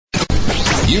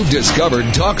You've discovered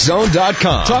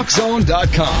TalkZone.com.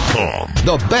 TalkZone.com.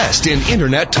 The best in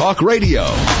Internet talk radio.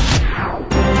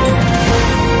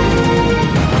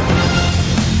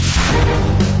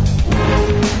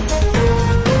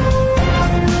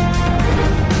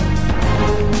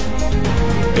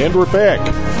 And we're back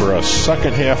for a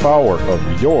second half hour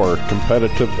of your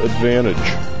competitive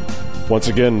advantage. Once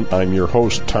again, I'm your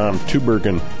host, Tom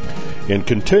Tubergen. And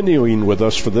continuing with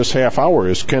us for this half hour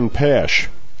is Ken Pash.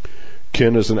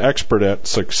 Ken is an expert at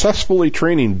successfully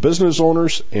training business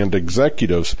owners and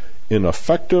executives in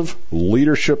effective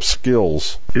leadership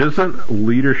skills. Isn't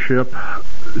leadership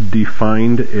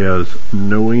defined as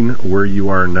knowing where you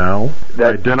are now,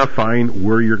 identifying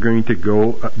where you're going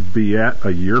to be at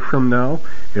a year from now,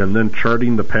 and then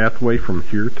charting the pathway from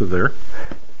here to there?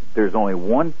 There's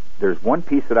one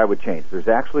piece that I would change. There's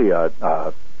actually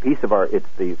a piece of it's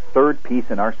the third piece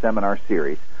in our seminar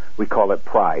series. We call it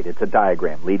Pride. It's a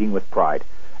diagram, leading with pride.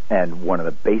 And one of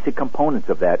the basic components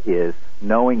of that is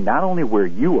knowing not only where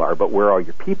you are, but where all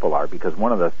your people are. Because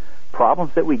one of the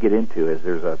problems that we get into is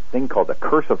there's a thing called the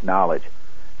curse of knowledge,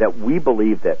 that we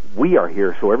believe that we are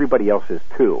here so everybody else is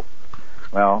too.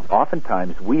 Well,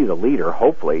 oftentimes we, the leader,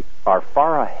 hopefully, are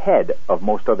far ahead of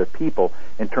most other people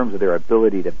in terms of their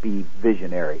ability to be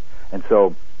visionary. And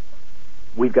so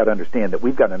we've got to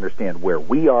understand where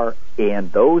we are and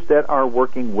those that are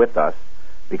working with us,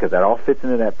 because that all fits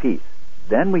into that piece.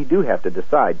 Then we do have to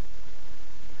decide.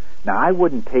 Now, I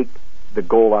wouldn't take the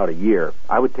goal out a year.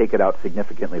 I would take it out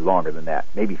significantly longer than that,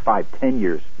 maybe 5-10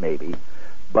 years maybe,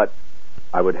 but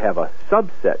I would have a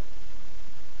subset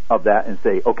of that and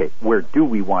say, okay, where do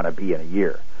we want to be in a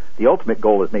year? The ultimate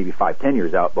goal is maybe 5-10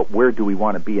 years out, but where do we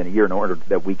want to be in a year in order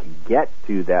that we can get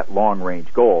to that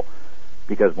long-range goal?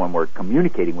 Because when we're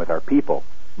communicating with our people,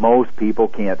 most people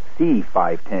can't see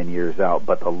 5-10 years out,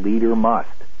 but the leader must.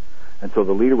 And so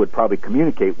the leader would probably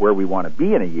communicate where we want to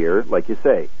be in a year, like you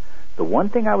say. The one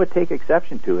thing I would take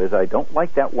exception to is I don't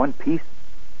like that one piece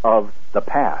of the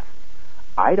past.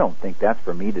 I don't think that's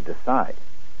for me to decide.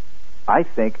 I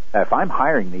think if I'm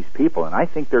hiring these people and I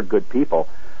think they're good people,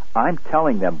 I'm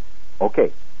telling them,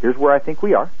 okay, here's where I think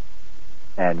we are.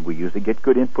 And we usually get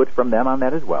good input from them on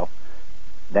that as well.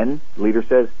 Then the leader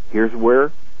says, here's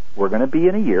where we're going to be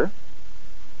in a year.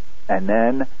 And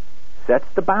then sets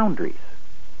the boundaries.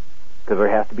 Because there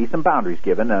has to be some boundaries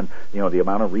given, and the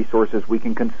amount of resources we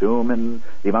can consume, and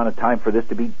the amount of time for this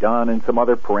to be done, and some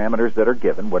other parameters that are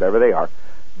given, whatever they are.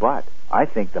 But I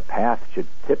think the path should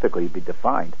typically be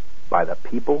defined by the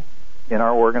people in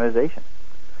our organization,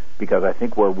 because I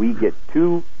think where we get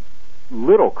too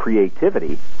little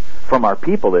creativity from our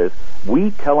people is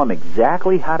we tell them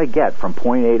exactly how to get from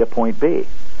point A to point B.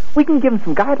 We can give them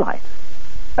some guidelines,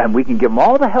 and we can give them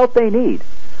all the help they need.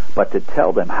 But to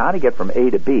tell them how to get from A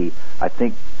to B, I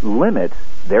think limits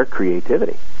their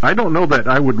creativity. I don't know that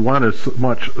I would want to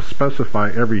much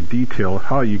specify every detail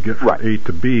how you get from A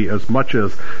to B, as much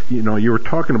as, you were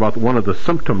talking about one of the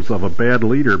symptoms of a bad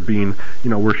leader being,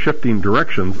 we're shifting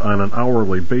directions on an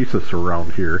hourly basis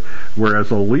around here, whereas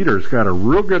a leader's got a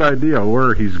real good idea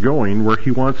where he's going, where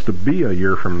he wants to be a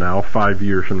year from now, 5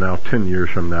 years from now, 10 years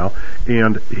from now,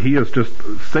 and he is just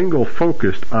single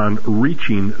focused on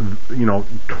reaching,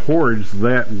 towards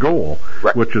that goal,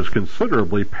 which is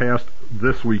considerably past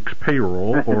this week's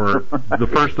payroll or the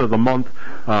first of the month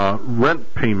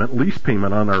lease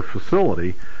payment on our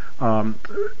facility.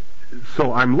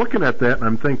 So I'm looking at that and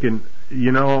I'm thinking,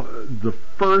 the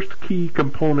first key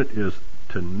component is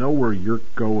to know where you're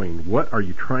going. What are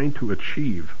you trying to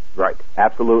achieve? Right,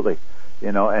 absolutely.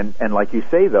 And like you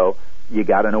say, though, you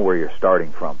got to know where you're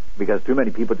starting from, because too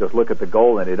many people just look at the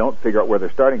goal and they don't figure out where they're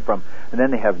starting from, and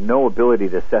then they have no ability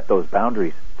to set those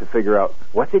boundaries to figure out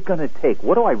what's it going to take.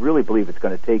 What do I really believe it's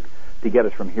going to take to get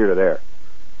us from here to there?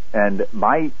 And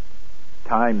my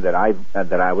time that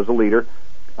I was a leader,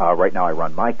 right now I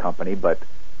run my company, but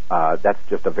that's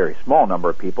just a very small number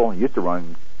of people. I used to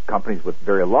run companies with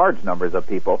very large numbers of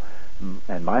people,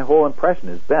 and my whole impression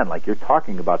has been, like you're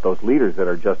talking about, those leaders that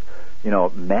are just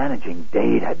managing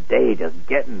day to day, just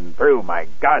getting through. My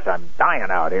gosh, I'm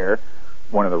dying out here.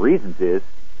 One of the reasons is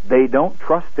they don't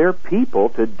trust their people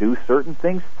to do certain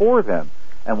things for them.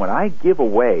 And when I give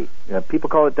away,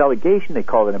 people call it delegation, they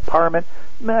call it empowerment.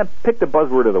 Pick the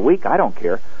buzzword of the week, I don't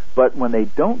care. But when they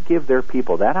don't give their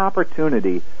people that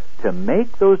opportunity to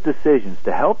make those decisions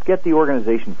to help get the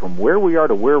organization from where we are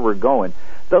to where we're going,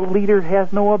 the leader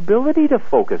has no ability to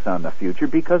focus on the future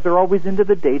because they're always into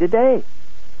the day-to-day.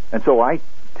 And so I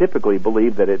typically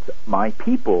believe that it's my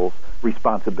people's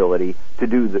responsibility to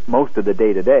do most of the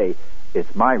day-to-day.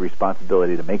 It's my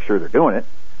responsibility to make sure they're doing it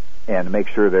and to make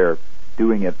sure they're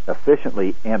doing it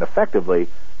efficiently and effectively,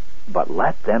 but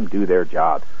let them do their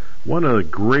jobs. One of the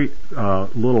great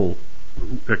little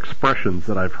expressions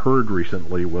that I've heard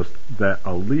recently was that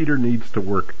a leader needs to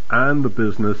work on the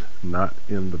business, not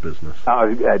in the business.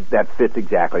 That fits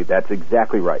exactly. That's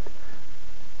exactly right.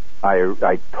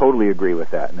 I totally agree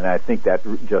with that, and I think that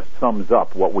just sums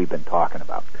up what we've been talking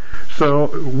about.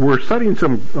 So we're setting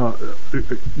some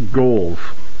goals,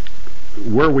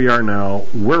 where we are now,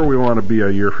 where we want to be a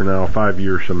year from now, 5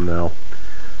 years from now.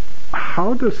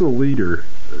 How does a leader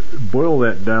boil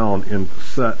that down and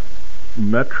set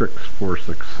metrics for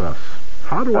success?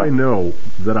 How do I know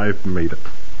that I've made it?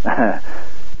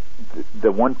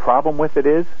 The one problem with it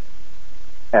is,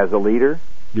 as a leader,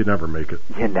 you never make it.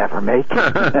 You never make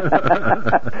it.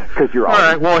 Because you're all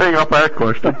right, we'll hang up that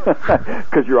question.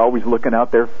 Because you're always looking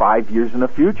out there 5 years in the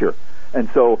future. And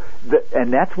so,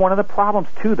 and that's one of the problems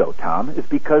too, though, Tom, is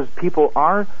because people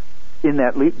are in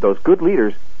that those good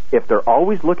leaders, if they're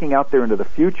always looking out there into the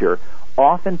future,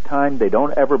 oftentimes they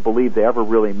don't ever believe they ever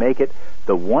really make it.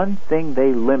 The one thing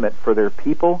they limit for their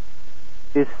people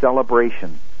is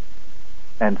celebration.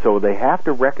 And so they have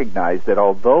to recognize that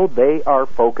although they are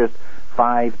focused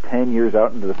 5, 10 years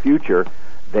out into the future,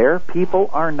 their people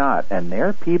are not. And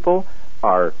their people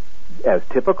are, as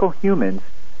typical humans,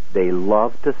 they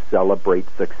love to celebrate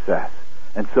success.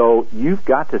 And so you've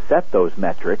got to set those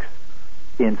metrics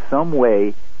in some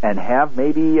way and have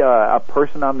maybe a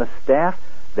person on the staff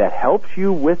that helps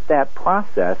you with that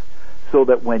process so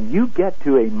that when you get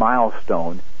to a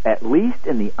milestone, at least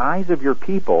in the eyes of your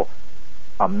people,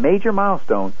 a major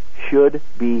milestone should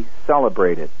be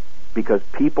celebrated. Because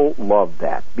people love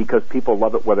that. Because people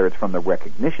love it, whether it's from the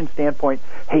recognition standpoint,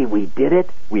 hey, we did it,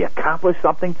 we accomplished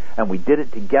something, and we did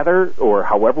it together, or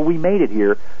however we made it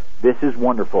here. This is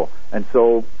wonderful. And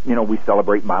so, we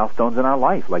celebrate milestones in our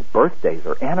life, like birthdays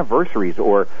or anniversaries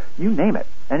or you name it,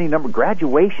 any number,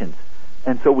 graduations.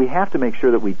 And so we have to make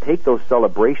sure that we take those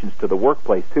celebrations to the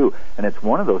workplace, too. And it's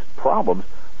one of those problems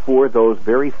for those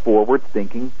very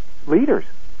forward-thinking leaders.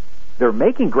 They're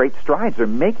making great strides, they're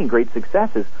making great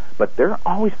successes, but they're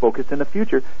always focused in the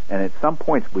future, and at some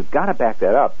points we've got to back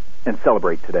that up and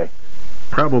celebrate today.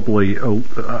 Probably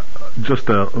just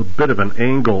a bit of an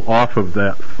angle off of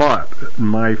that thought.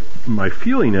 My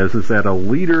feeling is that a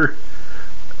leader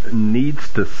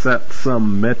needs to set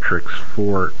some metrics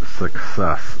for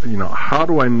success. How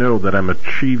do I know that I'm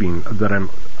achieving, that I'm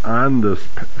on this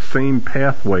same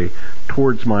pathway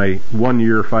towards my 1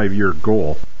 year, 5 year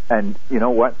goal? And you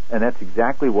know what? And that's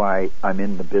exactly why I'm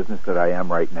in the business that I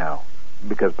am right now.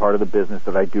 Because part of the business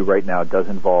that I do right now does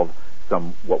involve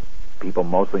some, what people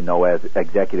mostly know as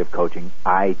executive coaching.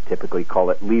 I typically call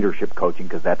it leadership coaching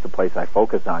because that's the place I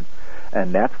focus on.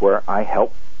 And that's where I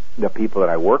help the people that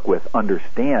I work with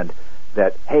understand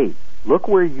that, hey, look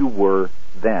where you were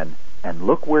then and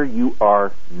look where you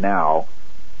are now.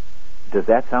 Does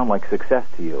that sound like success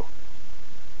to you?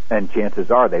 And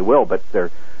chances are they will, but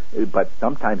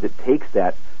sometimes it takes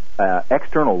that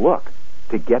external look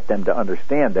to get them to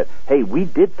understand that, hey, we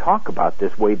did talk about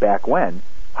this way back when,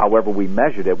 however we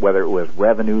measured it, whether it was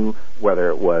revenue, whether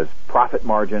it was profit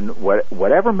margin,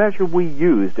 whatever measure we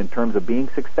used in terms of being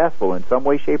successful in some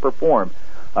way, shape, or form.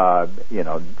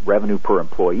 Revenue per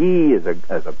employee is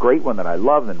a great one that I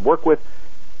love and work with.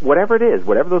 Whatever it is,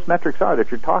 whatever those metrics are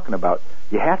that you're talking about,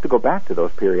 you have to go back to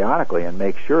those periodically and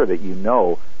make sure that you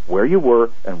know where you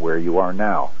were and where you are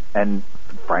now. And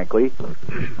frankly,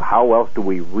 how else do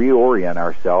we reorient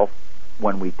ourselves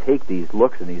when we take these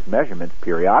looks and these measurements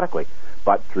periodically?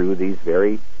 But through these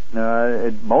very,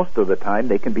 most of the time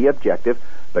they can be objective,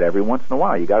 but every once in a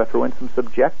while you got to throw in some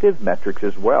subjective metrics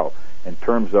as well in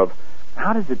terms of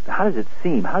how does it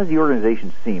seem? How does the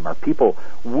organization seem? Are people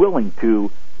willing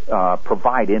to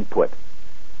provide input?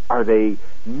 Are they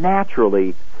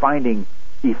naturally finding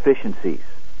efficiencies?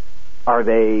 Are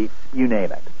they, you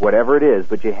name it, whatever it is,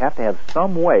 but you have to have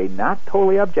some way, not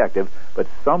totally objective, but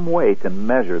some way to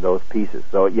measure those pieces.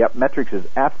 So, yep, metrics is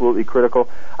absolutely critical.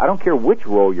 I don't care which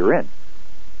role you're in,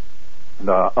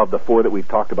 of the four that we've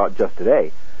talked about just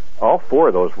today. All four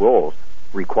of those roles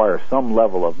require some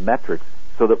level of metrics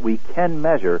so that we can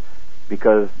measure,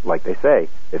 because, like they say,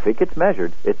 if it gets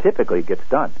measured, it typically gets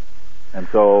done. And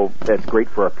so that's great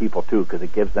for our people, too, because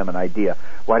it gives them an idea.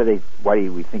 Why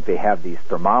do we think they have these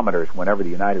thermometers whenever the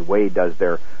United Way does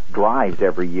their drives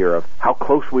every year of how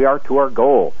close we are to our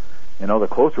goal? The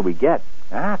closer we get,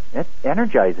 it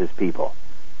energizes people.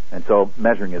 And so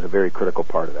measuring is a very critical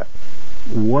part of that.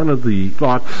 One of the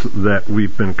thoughts that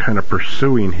we've been kind of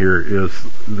pursuing here is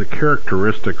the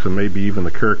characteristics and maybe even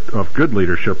the character of good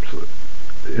leadership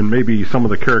and maybe some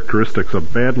of the characteristics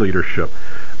of bad leadership.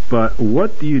 But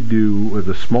what do you do with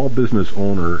a small business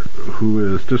owner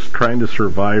who is just trying to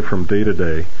survive from day to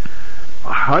day?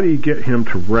 How do you get him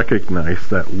to recognize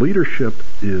that leadership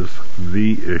is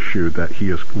the issue that he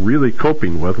is really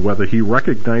coping with, whether he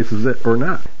recognizes it or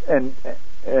not? And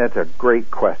that's a great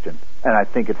question. And I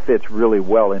think it fits really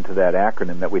well into that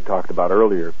acronym that we talked about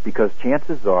earlier, because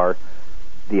chances are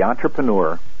the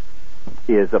entrepreneur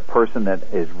is a person that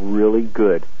is really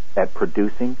good at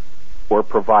producing or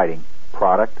providing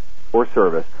product or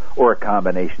service or a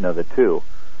combination of the two.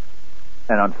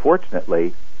 And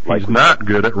unfortunately, he's not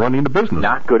good at running the business.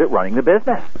 Not good at running the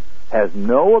business. Has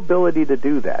no ability to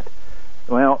do that.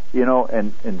 Well,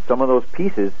 and in some of those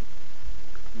pieces,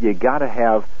 you got to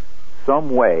have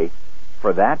some way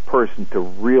for that person to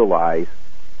realize,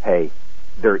 hey,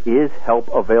 there is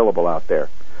help available out there.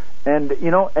 And,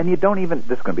 and you don't even,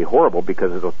 this is going to be horrible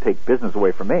because it'll take business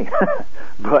away from me,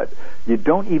 but you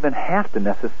don't even have to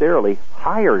necessarily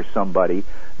hire somebody.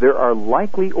 There are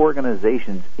likely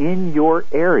organizations in your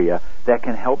area that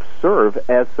can help serve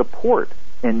as support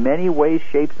in many ways,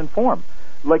 shapes, and form,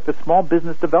 like the small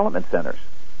business development centers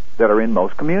that are in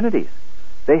most communities.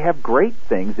 They have great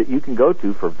things that you can go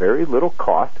to for very little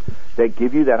cost that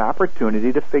give you that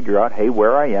opportunity to figure out, hey,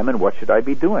 where I am and what should I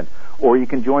be doing. Or you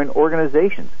can join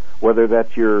organizations, whether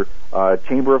that's your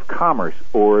Chamber of Commerce,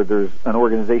 or there's an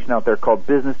organization out there called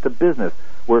Business to Business,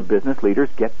 where business leaders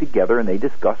get together and they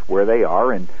discuss where they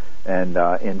are, and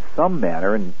in some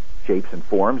manner, in shapes and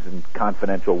forms and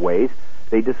confidential ways,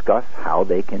 they discuss how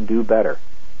they can do better.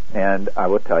 And I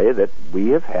will tell you that we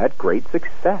have had great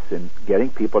success in getting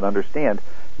people to understand,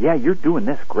 yeah, you're doing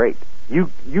this great. You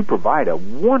provide a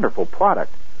wonderful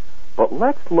product, but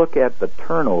let's look at the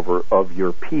turnover of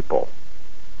your people.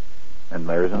 And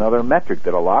there's another metric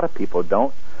that a lot of people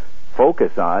don't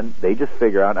focus on. They just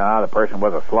figure out, the person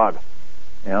was a slug.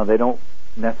 They don't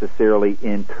necessarily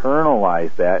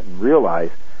internalize that and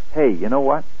realize, hey, you know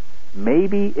what?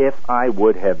 Maybe if I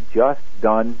would have just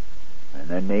done, and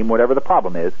then name whatever the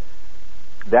problem is,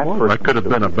 that could have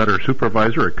been a better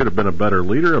supervisor, it could have been a better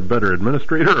leader, a better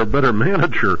administrator, a better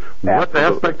manager. Absolutely. What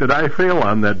aspect did I fail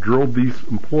on that drove these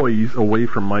employees away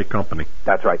from my company?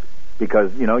 That's right.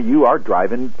 Because, you are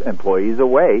driving employees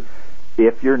away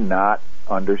if you're not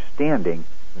understanding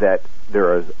that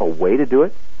there is a way to do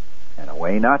it and a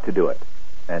way not to do it.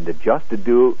 And just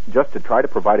to try to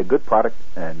provide a good product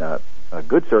and a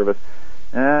good service,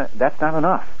 that's not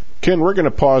enough. Ken, we're going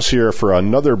to pause here for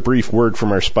another brief word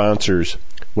from our sponsors.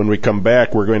 When we come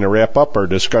back, we're going to wrap up our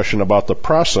discussion about the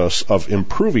process of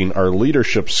improving our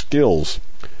leadership skills.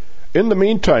 In the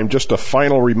meantime, just a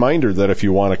final reminder that if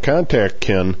you want to contact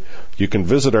Ken, you can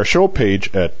visit our show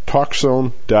page at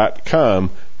TalkZone.com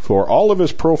for all of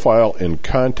his profile and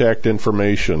contact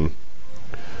information.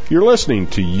 You're listening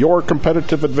to Your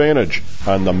Competitive Advantage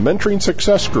on the Mentoring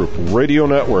Success Group Radio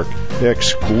Network,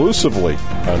 exclusively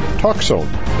on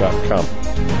TalkZone.com.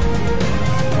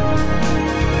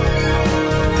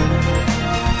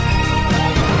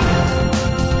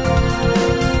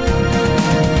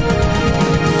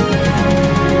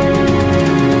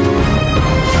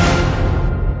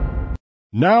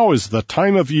 Now is the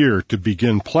time of year to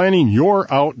begin planning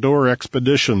your outdoor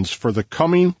expeditions for the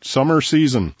coming summer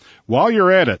season. While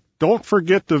you're at it, don't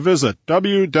forget to visit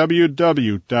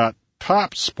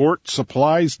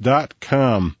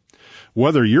www.topsportsupplies.com.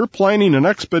 Whether you're planning an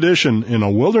expedition in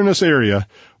a wilderness area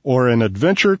or an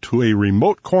adventure to a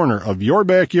remote corner of your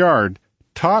backyard,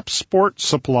 Top Sport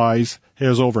Supplies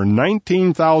has over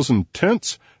 19,000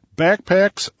 tents,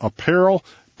 backpacks, apparel,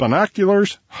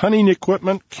 binoculars, hunting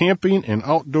equipment, camping, and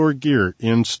outdoor gear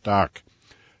in stock.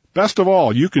 Best of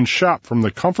all, you can shop from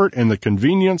the comfort and the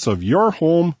convenience of your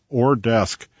home or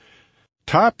desk.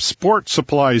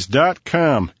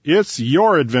 TopSportSupplies.com. It's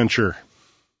your adventure.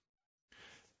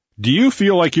 Do you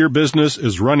feel like your business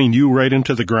is running you right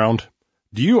into the ground?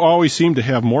 Do you always seem to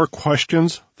have more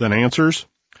questions than answers?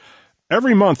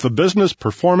 Every month, the Business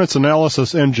Performance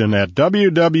Analysis Engine at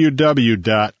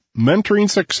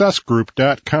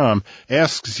www.mentoringsuccessgroup.com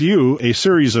asks you a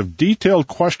series of detailed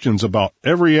questions about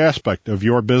every aspect of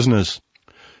your business.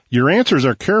 Your answers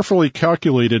are carefully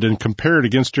calculated and compared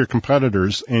against your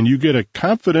competitors, and you get a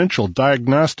confidential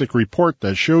diagnostic report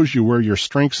that shows you where your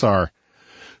strengths are.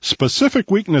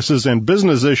 Specific weaknesses and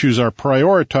business issues are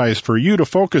prioritized for you to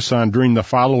focus on during the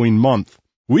following month.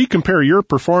 We compare your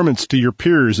performance to your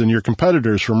peers and your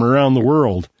competitors from around the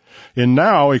world. And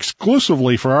now,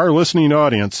 exclusively for our listening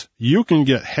audience, you can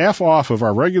get half off of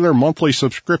our regular monthly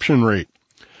subscription rate.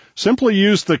 Simply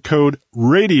use the code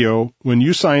RADIO when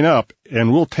you sign up,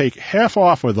 and we'll take half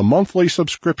off of the monthly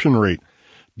subscription rate.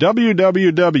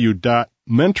 www.mentoringsuccessgroup.com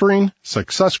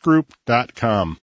mentoringsuccessgroup.com.